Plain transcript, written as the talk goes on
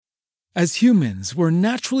As humans, we're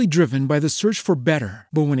naturally driven by the search for better.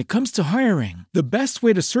 But when it comes to hiring, the best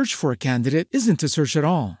way to search for a candidate isn't to search at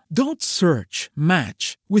all. Don't search,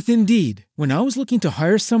 match with Indeed. When I was looking to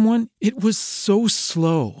hire someone, it was so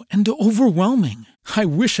slow and overwhelming. I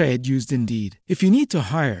wish I had used Indeed. If you need to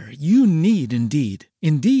hire, you need Indeed.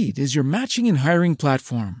 Indeed is your matching and hiring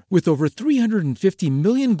platform with over 350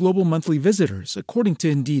 million global monthly visitors, according to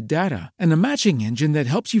Indeed data, and a matching engine that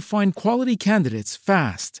helps you find quality candidates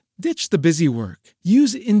fast. Ditch the busy work.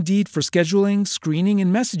 Use Indeed for scheduling, screening,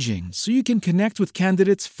 and messaging so you can connect with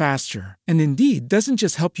candidates faster. And Indeed doesn't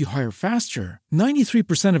just help you hire faster.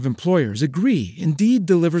 93% of employers agree Indeed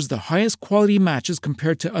delivers the highest quality matches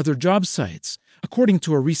compared to other job sites, according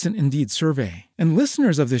to a recent Indeed survey. And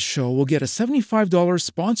listeners of this show will get a $75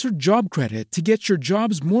 sponsored job credit to get your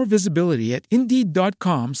jobs more visibility at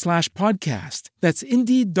Indeed.com/podcast. That's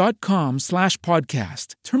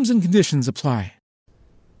Indeed.com/podcast. Terms and conditions apply.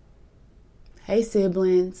 Hey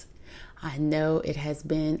siblings, I know it has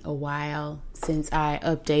been a while since I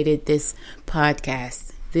updated this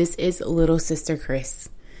podcast. This is Little Sister Chris,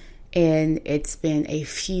 and it's been a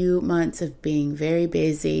few months of being very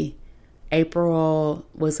busy. April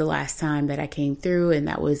was the last time that I came through, and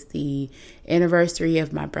that was the anniversary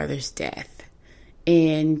of my brother's death.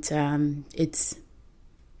 And it's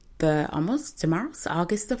tomorrow's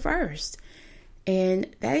August the 1st. And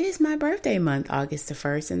that is my birthday month, August the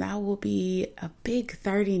 1st, and I will be a big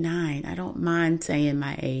 39. I don't mind saying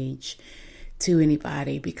my age to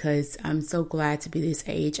anybody because I'm so glad to be this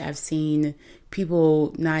age. I've seen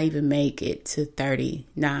people not even make it to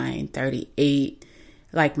 39, 38.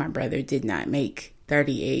 Like my brother did not make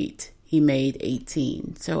 38. He made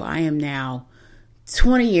 18. So I am now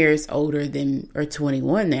 20 years older than, or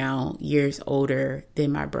 21 now, years older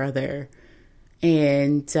than my brother.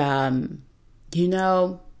 And, you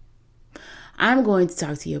know, I'm going to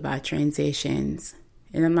talk to you about transitions,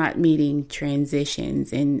 and I'm not meaning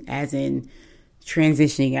transitions as in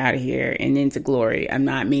transitioning out of here and into glory. I'm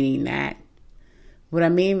not meaning that. What I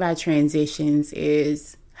mean by transitions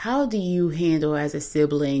is, how do you handle as a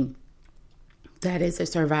sibling that is a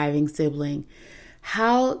surviving sibling?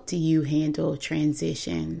 How do you handle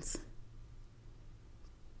transitions,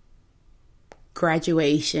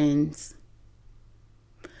 graduations,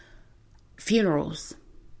 funerals,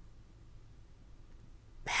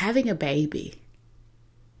 having a baby,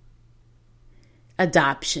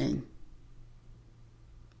 adoption,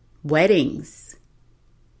 weddings,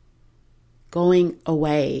 going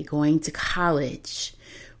away, going to college,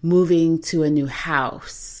 moving to a new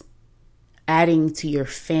house, adding to your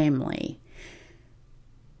family,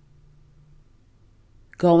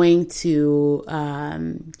 going to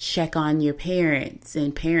check on your parents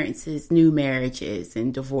and parents' new marriages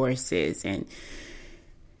and divorces, and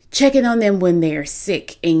checking on them when they're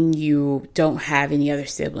sick and you don't have any other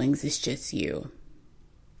siblings, it's just you.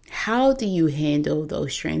 How do you handle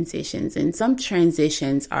those transitions? And some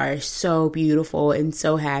transitions are so beautiful and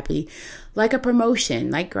so happy, like a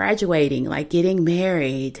promotion, like graduating, like getting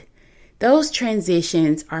married. Those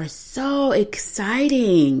transitions are so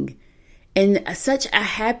exciting and such a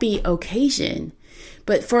happy occasion.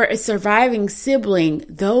 But for a surviving sibling,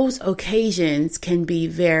 those occasions can be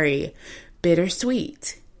very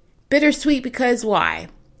bittersweet. Bittersweet because why?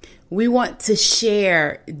 We want to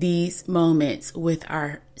share these moments with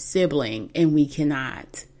our sibling, and we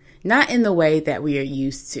cannot. Not in the way that we are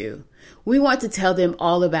used to. We want to tell them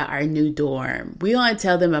all about our new dorm. We want to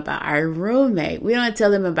tell them about our roommate. We want to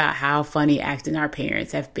tell them about how funny acting our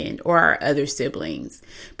parents have been or our other siblings,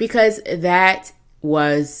 because that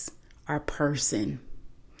was our person.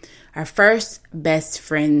 Our first best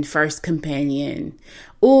friend, first companion.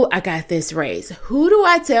 Oh, I got this raise. Who do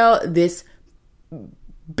I tell this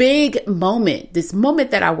big moment, this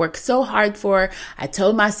moment that I worked so hard for? I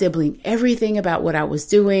told my sibling everything about what I was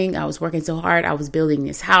doing. I was working so hard. I was building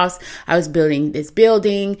this house. I was building this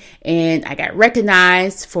building, and I got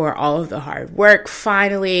recognized for all of the hard work.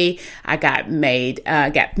 Finally, I made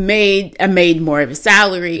more of a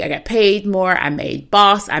salary. I got paid more. I made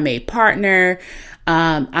boss. I made partner.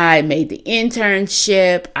 I made the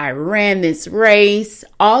internship. I ran this race,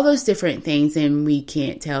 all those different things. And we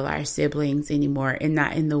can't tell our siblings anymore, and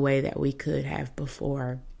not in the way that we could have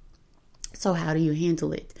before. So how do you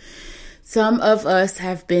handle it? Some of us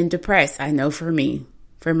have been depressed. I know for me,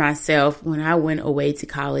 for myself, when I went away to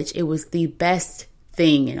college, it was the best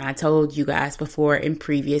thing. And I told you guys before in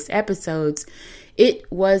previous episodes, it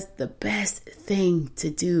was the best thing to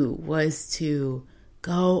do, was to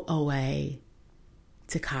go away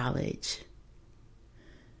to college.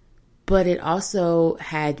 But it also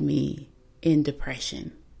had me in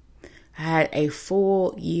depression. I had a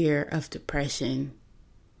full year of depression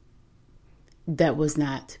that was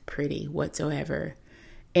not pretty whatsoever.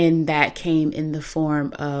 And that came in the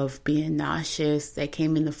form of being nauseous. That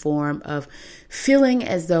came in the form of feeling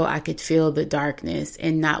as though I could feel the darkness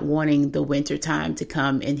and not wanting the wintertime to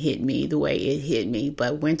come and hit me the way it hit me.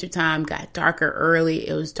 But wintertime got darker early.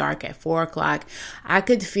 It was dark at 4 o'clock. I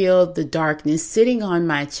could feel the darkness sitting on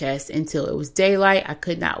my chest until it was daylight. I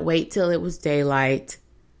could not wait till it was daylight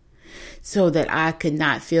so that I could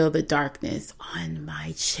not feel the darkness on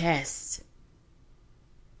my chest.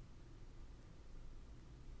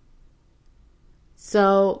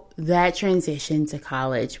 So that transition to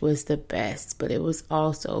college was the best, but it was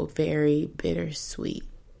also very bittersweet.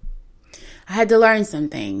 I had to learn some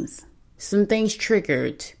things. Some things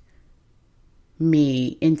triggered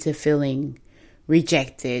me into feeling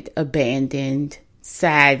rejected, abandoned,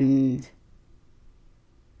 saddened.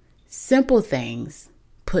 Simple things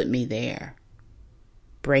put me there.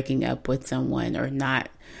 Breaking up with someone or not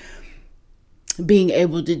being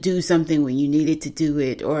able to do something when you needed to do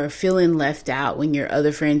it, or feeling left out when your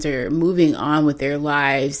other friends are moving on with their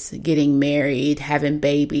lives, getting married, having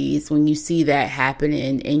babies, when you see that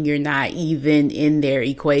happening and you're not even in their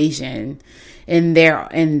equation, in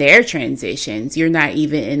their transitions, you're not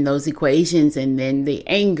even in those equations. And then the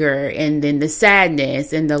anger, and then the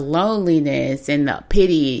sadness, and the loneliness, and the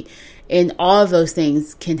pity, and all of those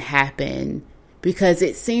things can happen. Because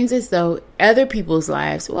it seems as though other people's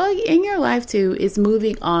lives, well, in your life too, is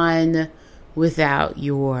moving on without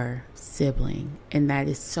your sibling. And that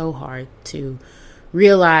is so hard to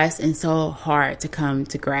realize and so hard to come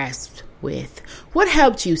to grasp with. What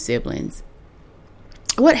helped you, siblings?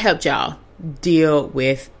 What helped y'all deal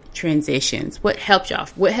with transitions? What helped y'all?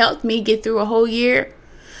 What helped me get through a whole year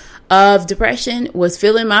of depression was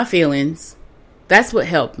feeling my feelings. That's what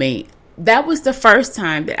helped me. That was the first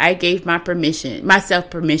time that I gave myself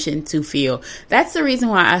permission to feel. That's the reason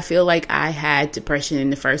why I feel like I had depression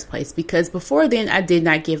in the first place, because before then I did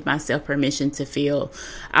not give myself permission to feel.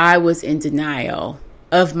 I was in denial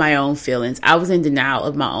of my own feelings. I was in denial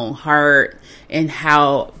of my own hurt and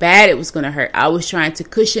how bad it was going to hurt. I was trying to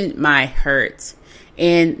cushion my hurt,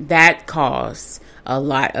 and that caused a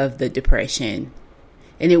lot of the depression.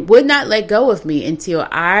 And it would not let go of me until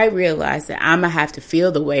I realized that I'm going to have to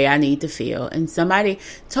feel the way I need to feel. And somebody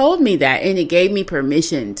told me that, and it gave me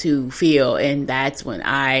permission to feel. And that's when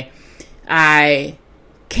I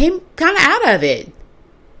came kind of out of it.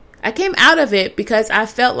 I came out of it because I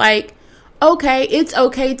felt like, okay, it's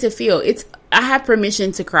okay to feel. I have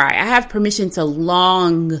permission to cry. I have permission to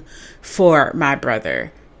long for my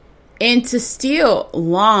brother and to still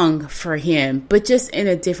long for him, but just in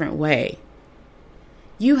a different way.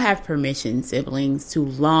 You have permission, siblings, to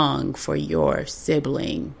long for your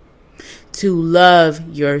sibling, to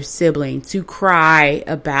love your sibling, to cry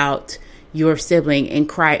about your sibling and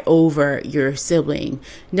cry over your sibling,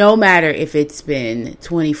 no matter if it's been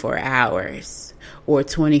 24 hours or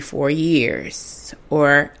 24 years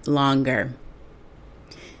or longer.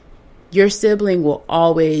 Your sibling will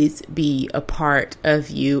always be a part of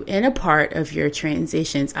you and a part of your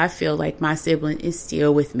transitions. I feel like my sibling is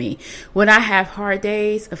still with me. When I have hard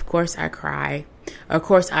days, of course I cry. Of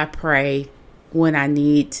course I pray when I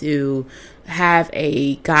need to have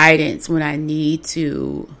a guidance, when I need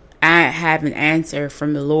to have an answer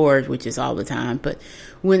from the Lord, which is all the time. But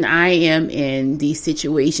when I am in these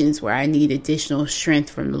situations where I need additional strength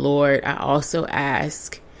from the Lord, I also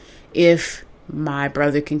ask if my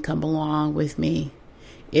brother can come along with me,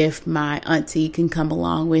 if my auntie can come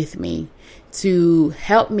along with me to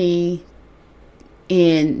help me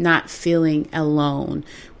in not feeling alone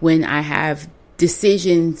when I have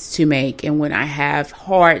decisions to make and when I have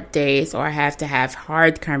hard days or I have to have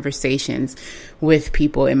hard conversations with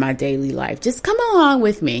people in my daily life. Just come along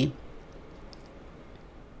with me.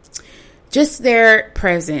 Just their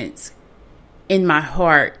presence in my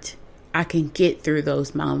heart, I can get through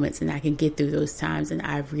those moments and I can get through those times, and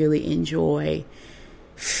I really enjoy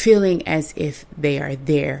feeling as if they are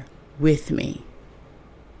there with me.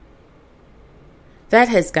 That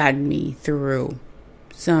has gotten me through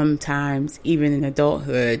sometimes, even in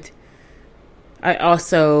adulthood. I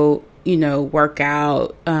also, work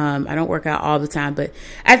out. I don't work out all the time, but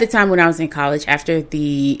at the time when I was in college, after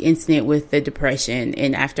the incident with the depression,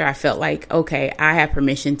 and after I felt like, okay, I have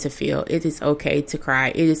permission to feel. It is okay to cry.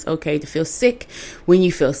 It is okay to feel sick when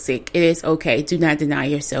you feel sick. It is okay. Do not deny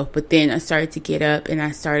yourself. But then I started to get up and I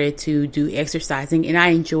started to do exercising, and I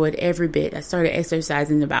enjoyed every bit. I started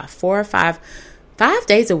exercising about 4 or 5 5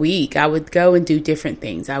 days a week, I would go and do different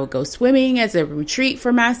things. I would go swimming as a retreat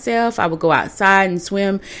for myself. I would go outside and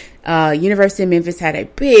swim. University of Memphis had a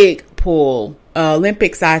big pool,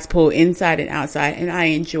 Olympic-sized pool inside and outside, and I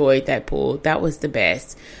enjoyed that pool. That was the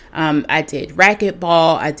best. I did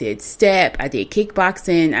racquetball, I did step, I did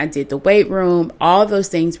kickboxing, I did the weight room. All those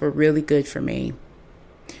things were really good for me.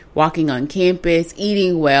 Walking on campus,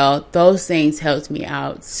 eating well, those things helped me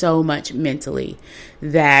out so much mentally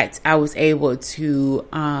that I was able to,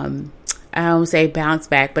 I don't say bounce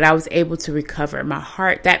back, but I was able to recover. My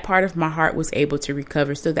heart, that part of my heart was able to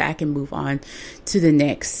recover so that I can move on to the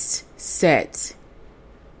next set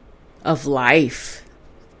of life,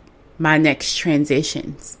 my next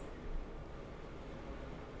transitions.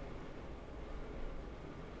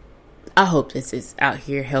 I hope this is out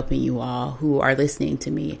here helping you all who are listening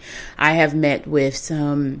to me. I have met with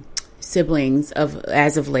some siblings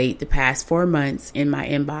as of late, the past 4 months, in my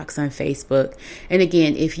inbox on Facebook. And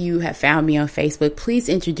again, if you have found me on Facebook, please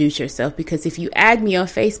introduce yourself, because if you add me on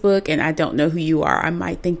Facebook and I don't know who you are, I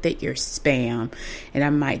might think that you're spam and I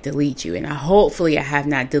might delete you. And hopefully I have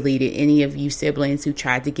not deleted any of you siblings who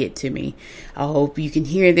tried to get to me. I hope you can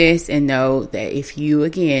hear this and know that if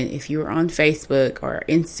you're on Facebook or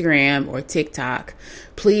Instagram or TikTok,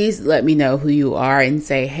 please let me know who you are and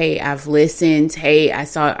say, hey, I've listened. Hey,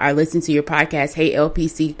 I listened to your podcast. Hey,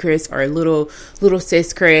 LPC Chris, or little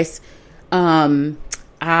sis Chris.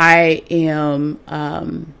 I am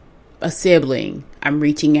a sibling. I'm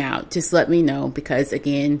reaching out. Just let me know, because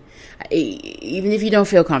again, even if you don't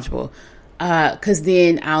feel comfortable, because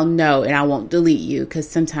then I'll know and I won't delete you, because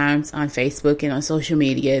sometimes on Facebook and on social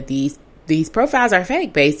media, these profiles are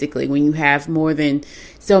fake. Basically, when you have more than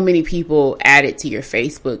so many people added to your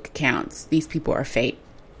Facebook accounts, these people are fake.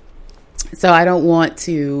 So I don't want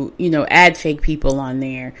to, add fake people on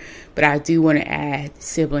there, but I do want to add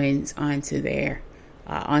siblings onto there,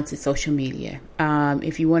 onto social media.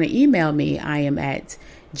 If you want to email me, I am at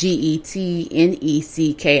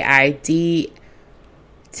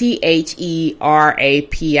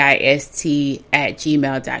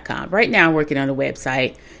GETNECKIDTHERAPIST@gmail.com. Right now I'm working on a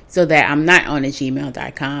website so that I'm not on a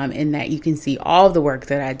gmail.com, and that you can see all the work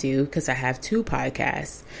that I do, because I have 2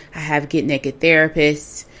 podcasts. I have Get Naked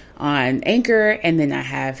Therapists on Anchor, and then I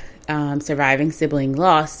have Surviving Sibling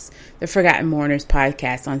Loss, the Forgotten Mourners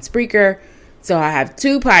podcast on Spreaker. So I have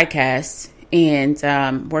 2 podcasts, and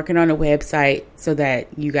working on a website so that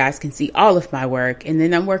you guys can see all of my work. And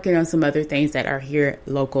then I'm working on some other things that are here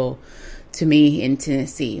local to me in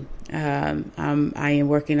Tennessee. I am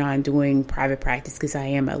working on doing private practice, because I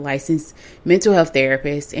am a licensed mental health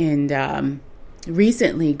therapist. And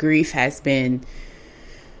recently, grief has been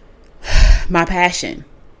my passion.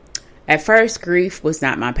 At first, grief was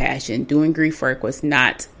not my passion. Doing grief work was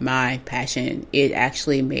not my passion. It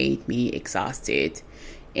actually made me exhausted.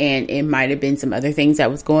 And it might have been some other things that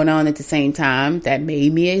was going on at the same time that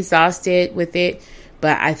made me exhausted with it.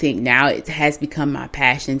 But I think now it has become my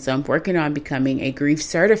passion. So I'm working on becoming a grief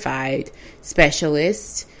certified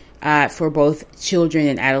specialist for both children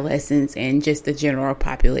and adolescents and just the general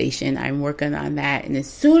population. I'm working on that. And as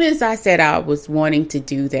soon as I said I was wanting to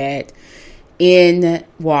do that, in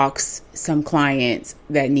walks some clients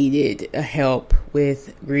that needed help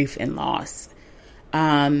with grief and loss.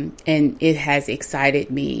 And it has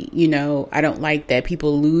excited me. I don't like that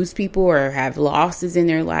people lose people or have losses in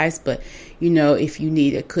their lives, but if you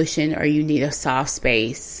need a cushion or you need a soft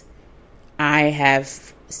space, I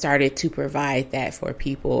have started to provide that for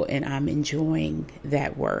people, and I'm enjoying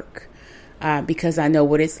that work. Because I know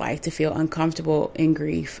what it's like to feel uncomfortable in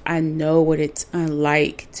grief. I know what it's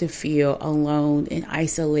like to feel alone and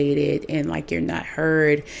isolated and like you're not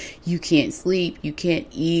heard. You can't sleep, you can't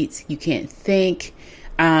eat, you can't think.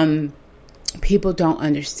 People don't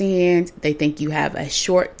understand. They think you have a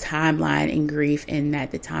short timeline in grief and that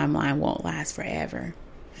the timeline won't last forever.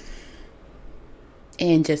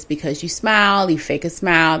 And just because you smile, you fake a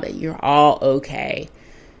smile, that you're all okay.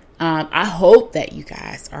 I hope that you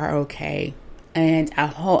guys are okay, and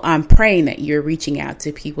I'm praying that you're reaching out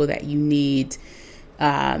to people that you need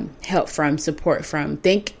help from, support from.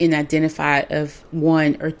 Think and identify of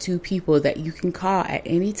 1 or 2 people that you can call at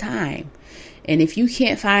any time. And if you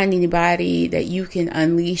can't find anybody that you can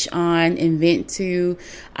unleash on and vent to,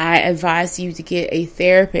 I advise you to get a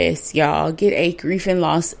therapist, y'all. Get a grief and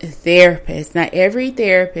loss therapist. Not every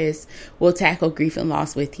therapist will tackle grief and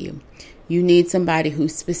loss with you. You need somebody who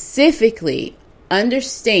specifically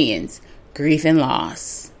understands grief and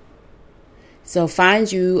loss. So find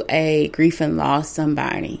you a grief and loss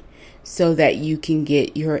somebody so that you can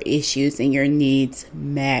get your issues and your needs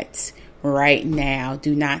met right now.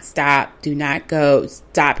 Do not stop. Do not go.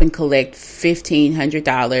 Stop and collect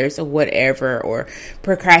 $1,500 or whatever, or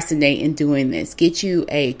procrastinate in doing this. Get you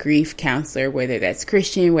a grief counselor, whether that's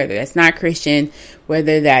Christian, whether that's not Christian,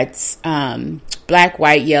 whether that's black,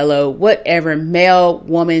 white, yellow, whatever, male,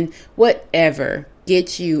 woman, whatever.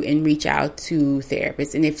 Get you and reach out to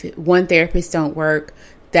therapists. And if one therapist don't work,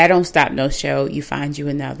 that don't stop no show. You find you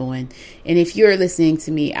another one. And if you're listening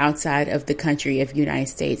to me outside of the country of United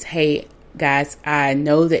States, hey guys, I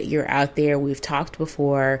know that you're out there. We've talked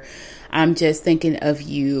before. I'm just thinking of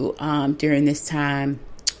you during this time.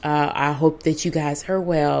 I hope that you guys are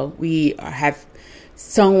well. We have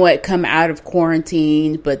somewhat come out of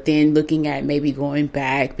quarantine, but then looking at maybe going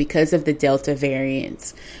back because of the Delta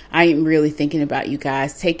variants. I am really thinking about you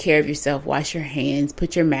guys. Take care of yourself. Wash your hands.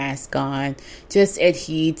 Put your mask on. Just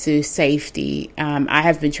adhere to safety. I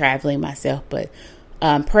have been traveling myself, but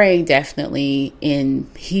praying definitely in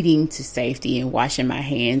heeding to safety and washing my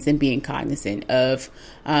hands and being cognizant of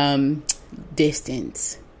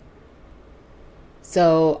distance.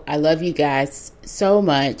 So I love you guys so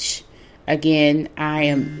much. Again, I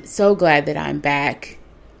am so glad that I'm back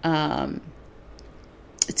to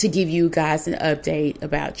give you guys an update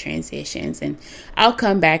about transitions. And I'll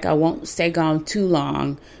come back. I won't stay gone too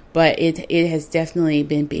long, but it has definitely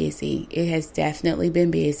been busy. It has definitely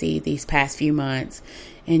been busy these past few months,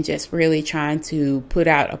 and just really trying to put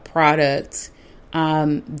out a product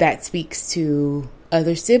that speaks to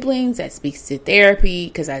other siblings, that speaks to therapy,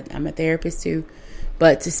 because I'm a therapist too,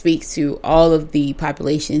 but to speak to all of the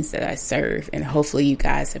populations that I serve. And hopefully you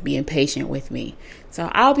guys are being patient with me. So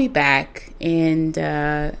I'll be back, and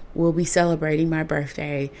we'll be celebrating my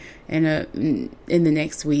birthday in the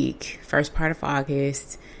next week, first part of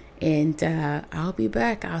August. And I'll be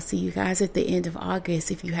back. I'll see you guys at the end of August.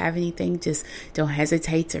 If you have anything, just don't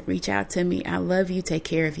hesitate to reach out to me. I love you. Take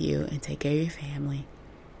care of you, and take care of your family.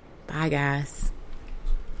 Bye, guys.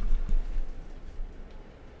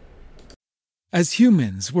 As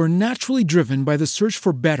humans, we're naturally driven by the search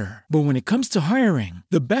for better. But when it comes to hiring,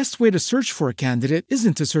 the best way to search for a candidate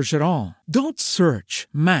isn't to search at all. Don't search,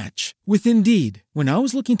 match with Indeed. When I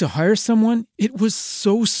was looking to hire someone, it was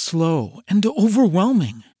so slow and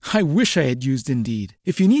overwhelming. I wish I had used Indeed.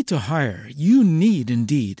 If you need to hire, you need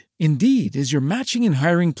Indeed. Indeed is your matching and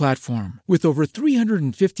hiring platform with over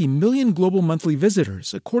 350 million global monthly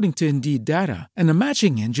visitors, according to Indeed data, and a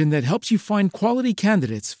matching engine that helps you find quality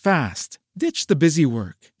candidates fast. Ditch the busy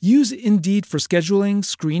work. Use Indeed for scheduling,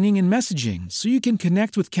 screening, and messaging so you can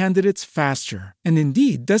connect with candidates faster. And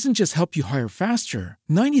Indeed doesn't just help you hire faster.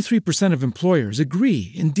 93% of employers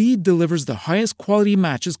agree Indeed delivers the highest quality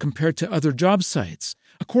matches compared to other job sites,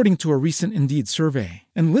 according to a recent Indeed survey.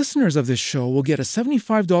 And listeners of this show will get a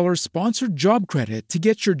 $75 sponsored job credit to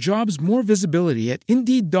get your jobs more visibility at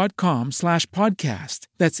Indeed.com/podcast.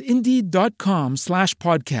 That's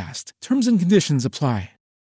Indeed.com/podcast. Terms and conditions apply.